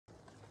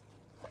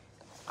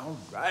All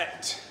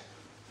right.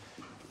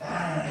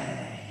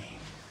 Thang.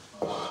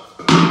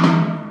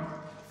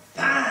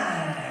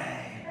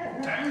 Thang.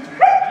 Dang, dang,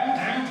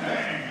 dang,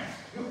 dang.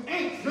 You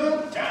ain't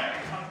no dang.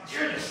 How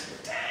dare this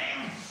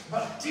dang?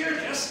 How dare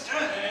this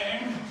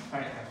dang?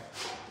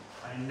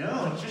 I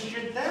know, it's just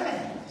your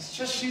thang. It's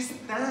just she's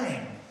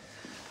thang.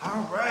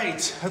 All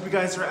right. Hope you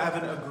guys are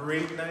having a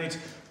great night.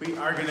 We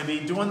are going to be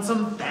doing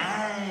some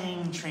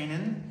thang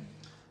training.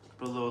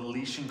 Put a little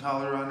leash and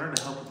collar on her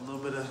to help with a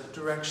little bit of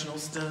directional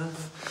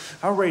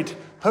stuff. All right.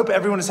 Hope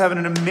everyone is having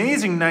an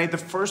amazing night. The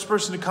first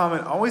person to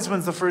comment always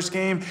wins the first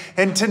game.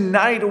 And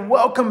tonight,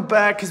 welcome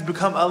back, has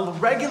become a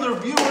regular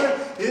viewer,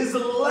 is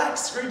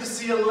Lex. Great to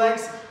see you,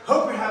 Lex.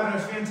 Hope you're having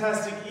a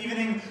fantastic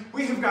evening.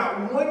 We have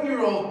got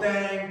 1-year-old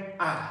Thang.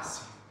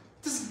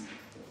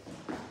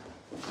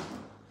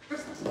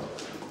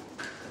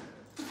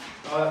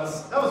 Oh,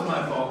 that was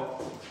my fault.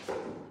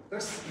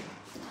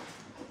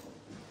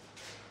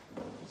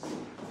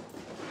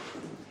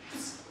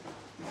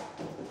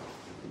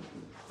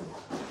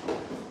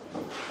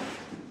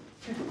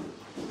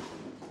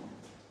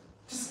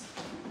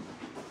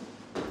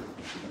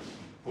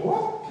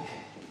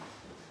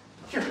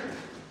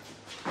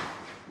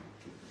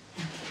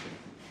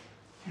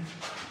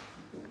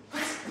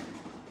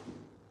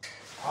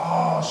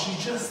 Oh,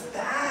 she just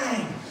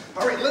thang.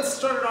 All right, let's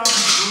start it off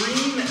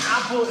with green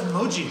apple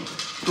emoji.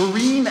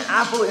 Green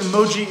apple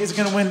emoji is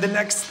gonna win the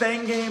next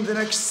thang game, the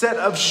next set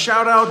of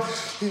shout out,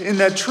 and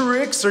the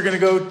tricks are gonna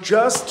go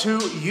just to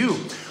you.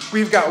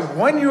 We've got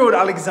 1-year-old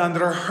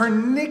Alexandra. Her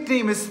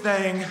nickname is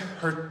Thang.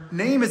 Her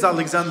name is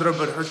Alexandra,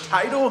 but her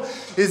title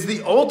is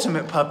the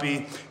ultimate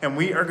puppy, and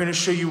we are gonna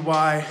show you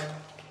why.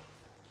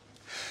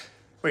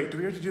 Wait, do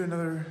we have to do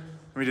another?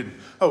 We didn't.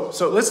 Oh,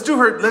 so let's do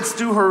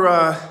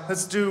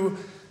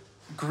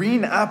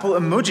green apple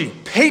emoji.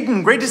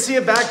 Peyton, great to see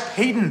you back,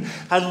 Peyton.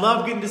 I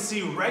love getting to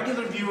see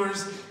regular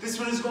viewers. This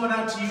one is going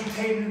out to you,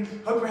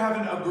 Peyton. Hope you're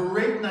having a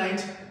great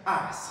night.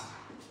 Oh,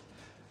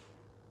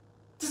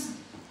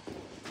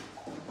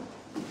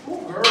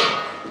 girl.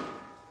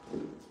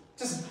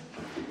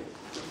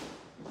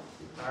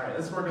 All right,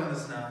 let's work on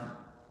this now.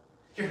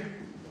 Here.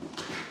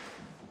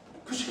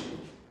 Push it.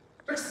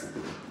 Fix.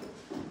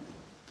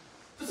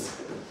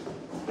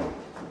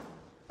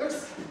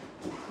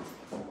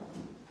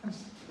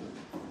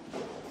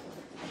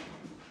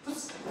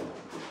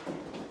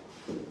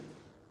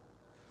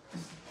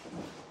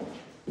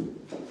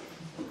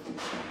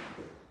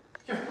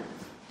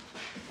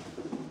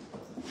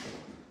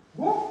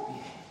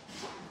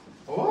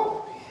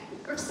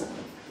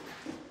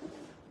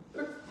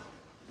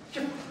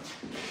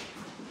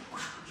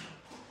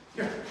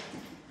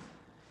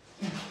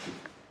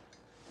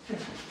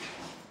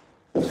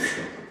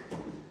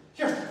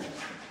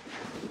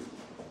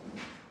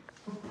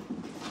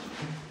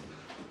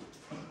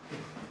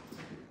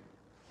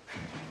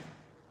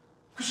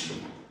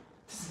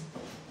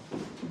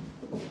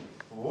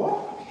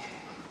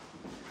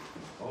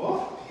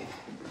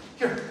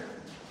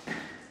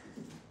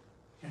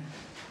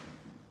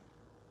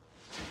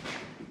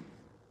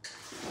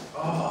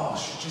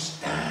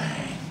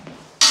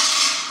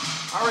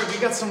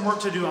 Got some work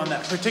to do on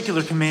that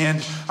particular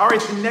command. All right,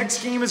 the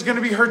next game is going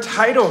to be her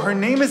title. Her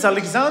name is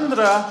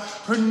Alexandra.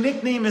 Her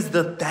nickname is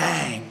the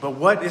Thang. But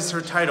what is her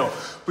title?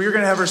 We are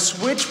going to have her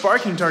switch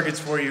barking targets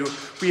for you.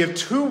 We have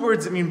 2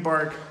 words that mean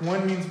bark.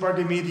 One means bark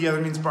at me, the other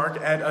means bark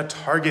at a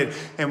target.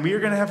 And we are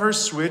going to have her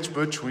switch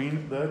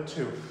between the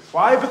 2.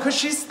 Why? Because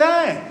she's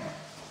Thang.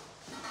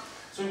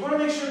 So we want to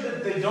make sure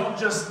that they don't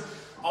just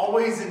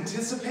always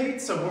anticipate.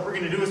 So what we're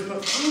going to do is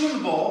put food in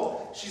the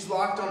bowl. She's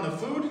locked on the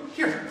food.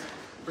 Here.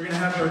 We're going to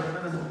have her,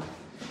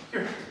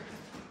 here.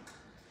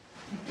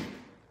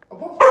 We're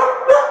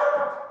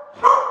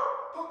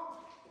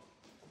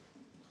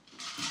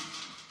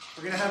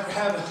going to have her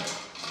have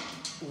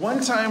one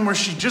time where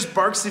she just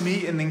barks at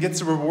me and then gets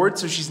a reward,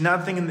 so she's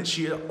not thinking that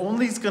she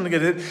only is going to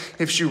get it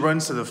if she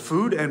runs to the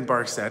food and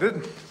barks at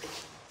it.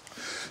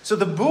 So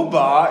the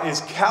Booba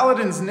is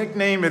Kaladin's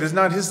nickname. It is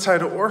not his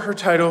title or her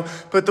title,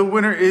 but the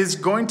winner is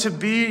going to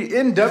be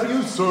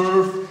NW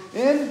Surf.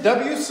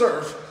 NW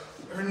Surf.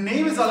 Her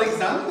name is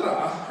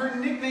Alexandra. Her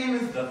nickname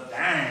is the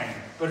Thang,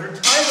 but her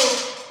title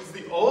is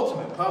the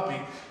ultimate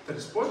puppy. That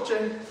is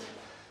Poche.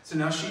 So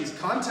now she is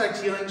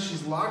contact healing.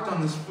 She's locked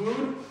on this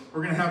food.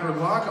 We're gonna have her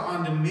lock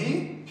onto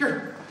me.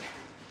 Here.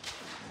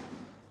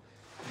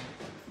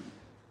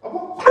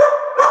 Oh,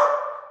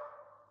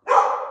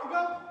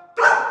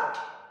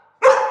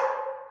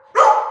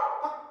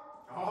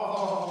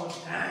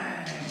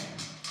 dang.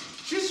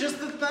 She's just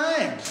the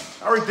Thang.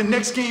 All right, the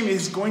next game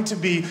is going to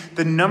be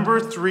the number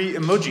 3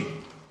 emoji.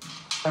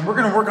 And we're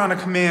gonna work on a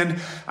command.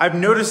 I've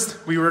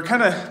noticed we were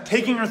kind of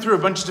taking her through a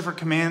bunch of different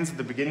commands at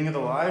the beginning of the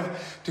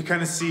live to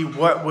kind of see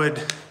what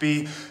would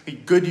be a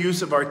good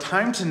use of our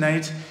time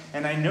tonight.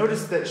 And I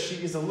noticed that she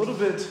is a little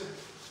bit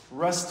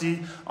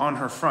rusty on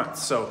her front.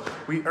 So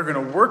we are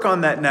gonna work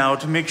on that now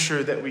to make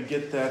sure that we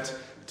get that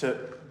to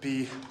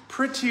be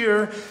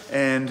prettier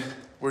and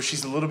where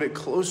she's a little bit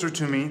closer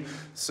to me.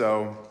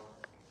 So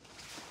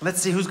Let's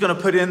see who's gonna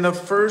put in the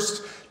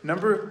first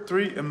number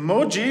 3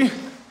 emoji.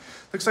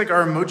 Looks like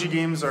our emoji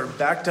games are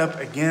backed up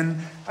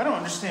again. I don't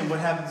understand what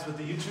happens with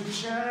the YouTube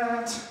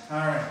chat. All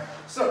right,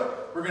 so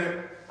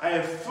I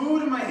have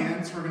food in my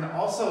hands. We're gonna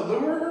also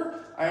lure her.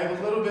 I have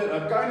a little bit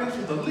of guidance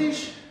with the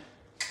leash.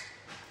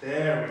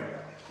 There we go.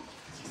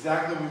 That's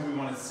exactly what we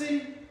wanna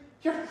see.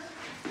 Here.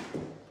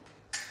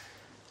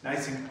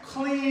 Nice and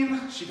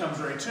clean. She comes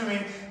right to me.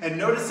 And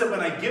notice that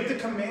when I give the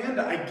command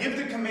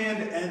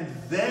and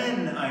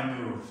then I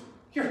move.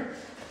 Here.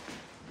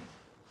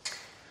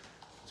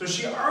 So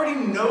she already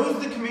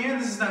knows the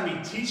command. This is not me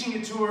teaching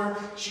it to her.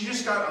 She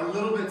just got a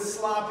little bit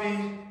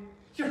sloppy.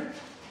 Here.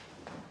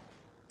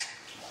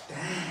 Dang.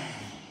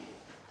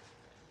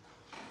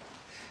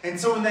 And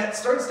so when that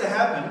starts to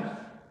happen,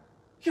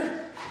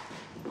 here.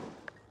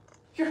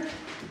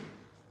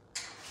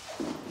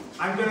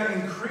 I'm gonna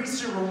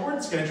increase your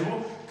reward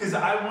schedule because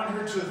I want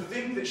her to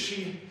think that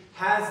she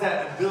has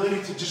that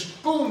ability to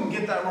just boom,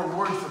 get that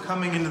reward for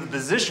coming into the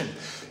position.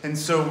 And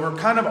so we're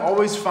kind of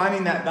always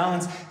finding that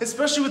balance,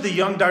 especially with a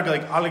young dog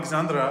like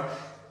Alexandra,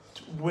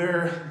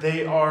 where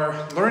they are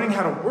learning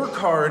how to work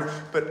hard,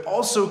 but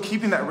also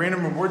keeping that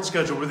random reward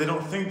schedule where they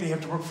don't think they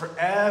have to work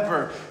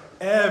forever,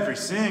 every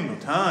single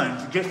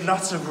time to get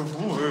lots of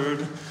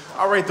reward.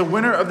 All right, the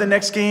winner of the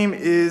next game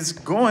is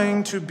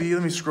going to be,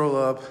 let me scroll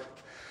up.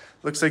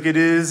 Looks like it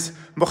is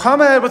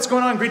Mohammed. What's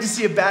going on? Great to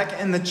see you back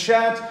in the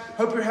chat.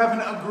 Hope you're having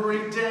a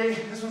great day.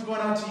 This one's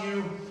going out to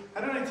you.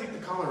 How did I take the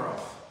collar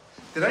off?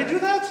 Did I do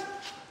that?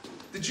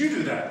 Did you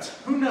do that?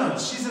 Who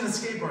knows? She's an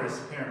escape artist,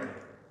 apparently.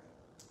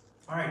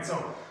 All right,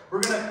 so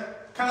we're gonna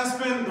kind of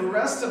spend the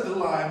rest of the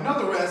live, not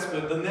the rest,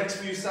 but the next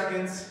few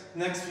seconds,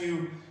 next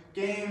few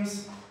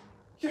games.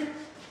 Here.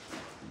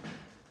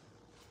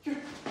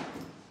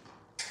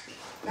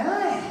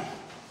 Nice.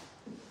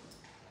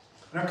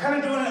 And I'm kind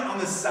of doing it on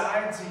the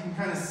side so you can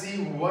kind of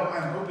see what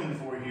I'm hoping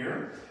for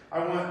here. I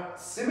want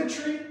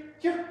symmetry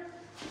here.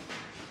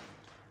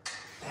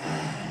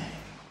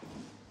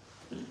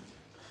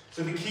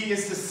 So the key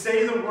is to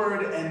say the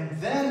word and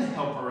then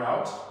help her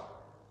out.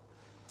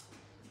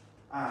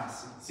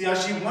 See how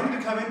she wanted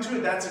to come into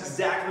it? That's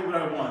exactly what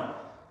I want.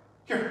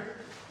 Here.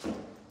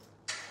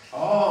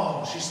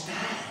 Oh, she's dying.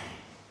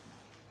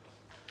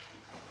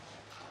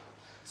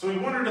 So we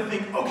want her to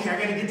think, okay, I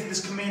gotta get to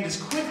this command as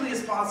quickly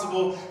as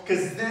possible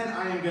because then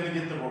I am gonna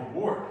get the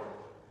reward.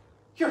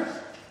 Here.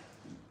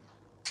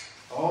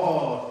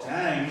 Oh,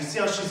 dang. You see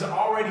how she's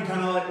already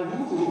kind of like,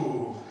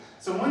 ooh.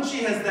 So once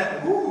she has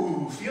that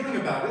ooh feeling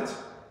about it,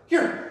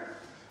 here,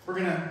 we're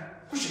gonna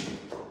push it.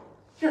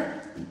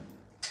 Here.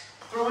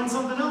 Throw in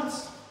something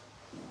else.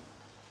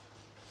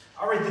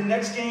 All right, the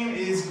next game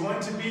is going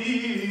to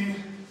be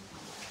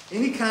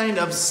any kind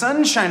of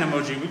sunshine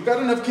emoji. We've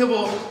got enough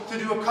kibble to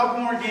do a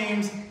couple more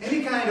games.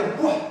 Any kind of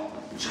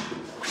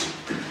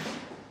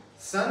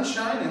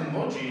sunshine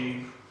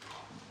emoji.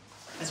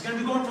 It's gonna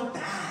be going for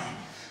bang.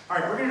 All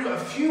right, we're gonna do a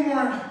few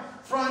more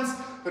fronts,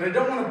 but I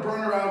don't want to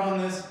burn her out on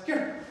this.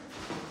 Here.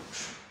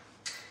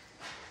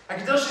 I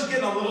can tell she's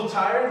getting a little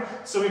tired,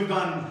 so we've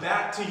gone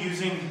back to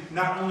using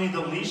not only the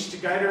leash to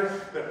guide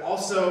her, but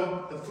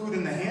also the food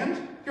in the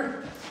hand.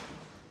 Here.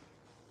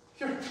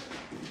 Here.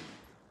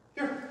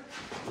 Here.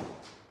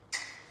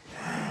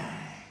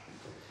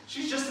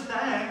 She's just a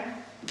thing.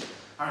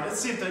 All right, let's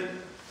see if the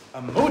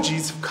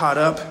emojis have caught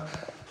up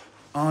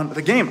on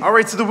the game. All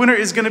right, so the winner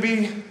is gonna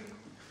be,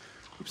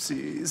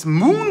 oopsies,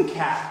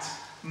 Mooncat.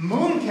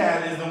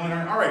 Mooncat is the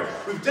winner. All right,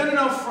 we've done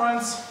enough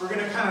fronts. We're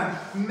gonna kind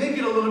of make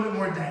it a little bit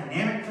more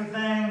dynamic for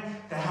Thang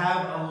to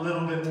have a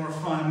little bit more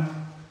fun.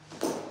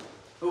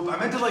 Oh, I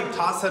meant to like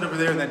toss that over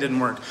there and that didn't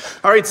work.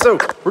 All right, so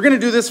we're gonna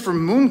do this for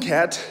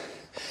Mooncat.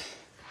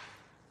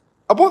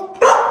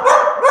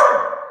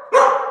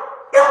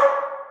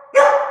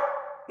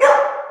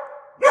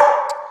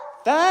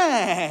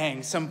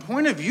 Dang, some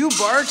point of view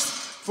barks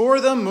for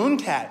the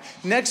Mooncat.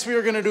 Next, we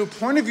are gonna do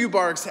point of view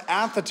barks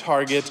at the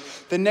target.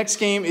 The next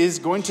game is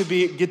going to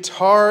be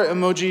guitar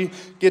emoji,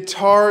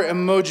 guitar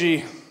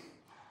emoji.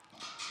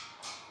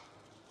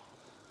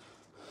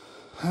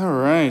 All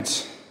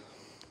right.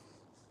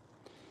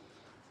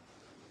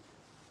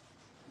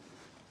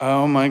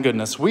 Oh my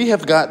goodness, we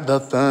have got the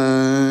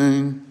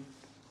thing.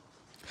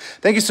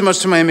 Thank you so much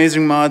to my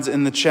amazing mods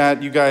in the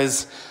chat. You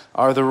guys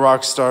are the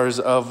rock stars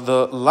of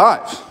the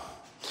live.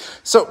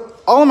 So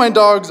all of my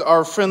dogs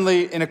are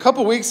friendly. In a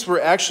couple weeks, we're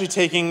actually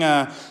taking,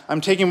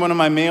 I'm taking one of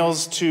my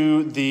males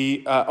to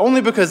the,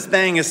 only because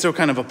Thang is still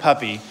kind of a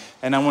puppy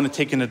and I want to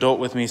take an adult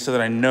with me so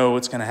that I know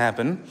what's going to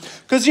happen.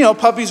 Because, you know,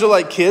 puppies are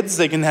like kids.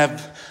 They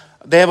have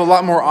a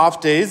lot more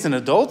off days than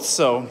adults.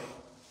 So,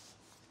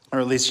 or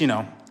at least, you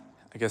know,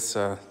 I guess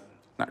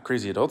not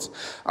crazy adults.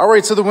 All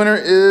right, so the winner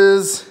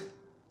is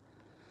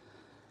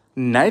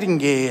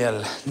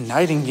Nightingale.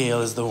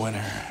 Nightingale is the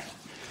winner.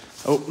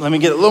 Oh, let me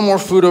get a little more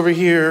food over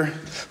here.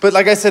 But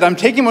like I said, I'm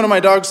taking one of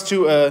my dogs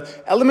to an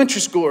elementary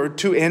school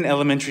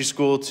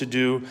to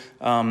do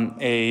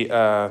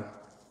a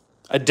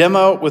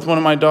demo with one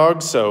of my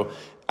dogs. So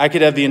I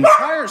could have the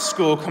entire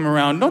school come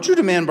around. Don't you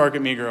demand bark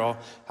at me, girl.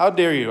 How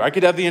dare you? I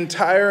could have the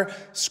entire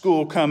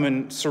school come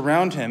and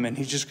surround him, and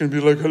he's just going to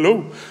be like, hello.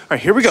 All right,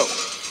 here we go.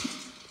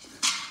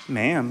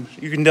 Ma'am,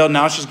 you can tell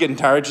now she's getting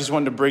tired. She's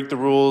wanting to break the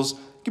rules.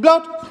 Gib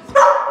laut.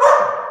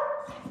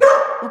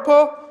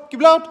 Upo,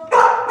 gib laut.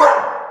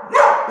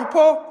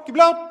 Upo, gib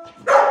laut.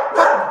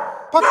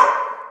 Puck.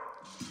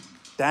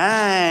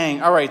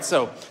 Dang. All right,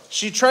 so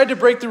she tried to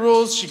break the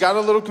rules. She got a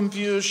little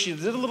confused. She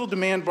did a little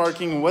demand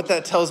barking. And what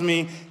that tells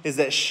me is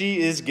that she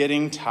is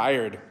getting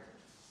tired.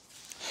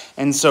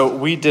 And so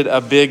we did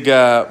a big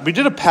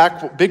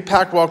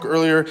pack walk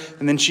earlier,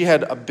 and then she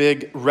had a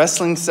big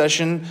wrestling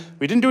session.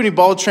 We didn't do any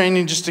ball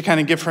training just to kind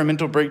of give her a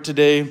mental break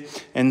today.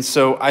 And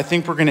so I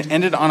think we're going to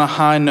end it on a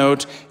high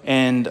note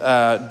and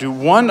do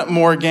one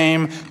more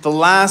game. The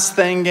last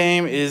thing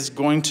game is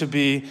going to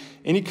be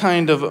any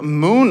kind of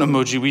moon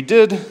emoji. We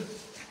did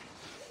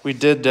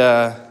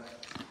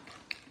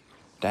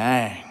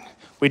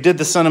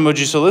the sun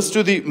emoji. So let's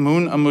do the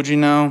moon emoji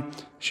now.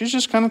 She's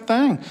just kind of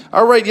thing.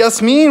 All right,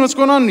 Yasmin, what's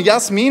going on?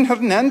 Yasmin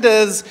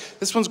Hernandez.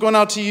 This one's going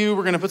out to you.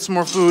 We're going to put some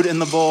more food in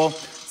the bowl.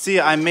 See,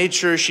 I made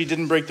sure she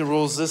didn't break the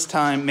rules this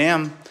time.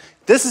 Ma'am,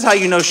 this is how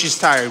you know she's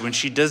tired. When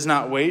she does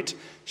not wait,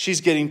 she's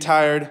getting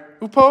tired.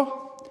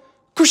 Upo,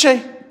 couche.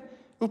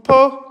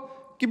 Upo,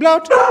 gib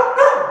laut.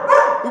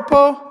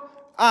 Upo,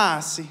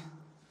 si.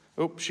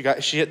 Oh, she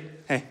hit,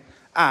 hey.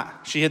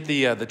 She hit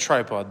the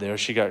tripod there.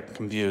 She got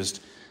confused.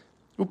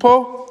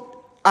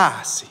 Upo,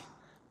 si.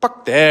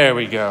 Puck, there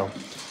we go.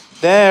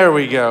 There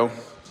we go.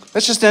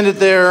 Let's just end it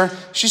there.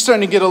 She's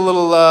starting to get a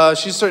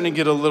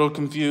little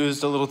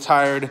confused, a little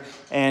tired,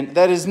 and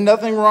that is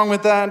nothing wrong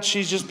with that.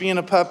 She's just being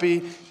a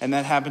puppy, and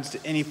that happens to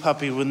any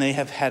puppy when they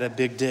have had a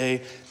big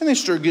day and they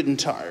start getting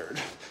tired.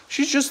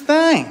 She's just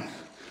thang.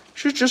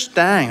 She's just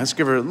thang. Let's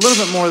give her a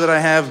little bit more that I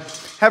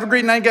have. Have a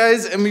great night,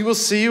 guys, and we will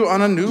see you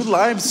on a new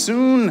live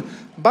soon.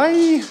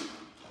 Bye.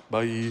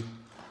 Bye.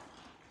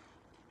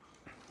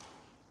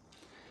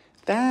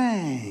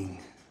 Dang.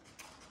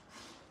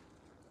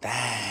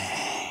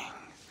 Dang.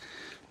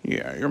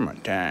 Yeah, you're my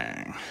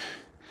dang.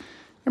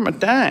 You're my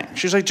dang.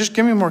 She's like, just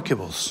give me more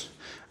kibbles.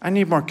 I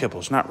need more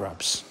kibbles, not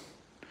rubs.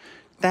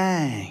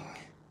 Dang.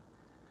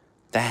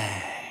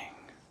 Dang.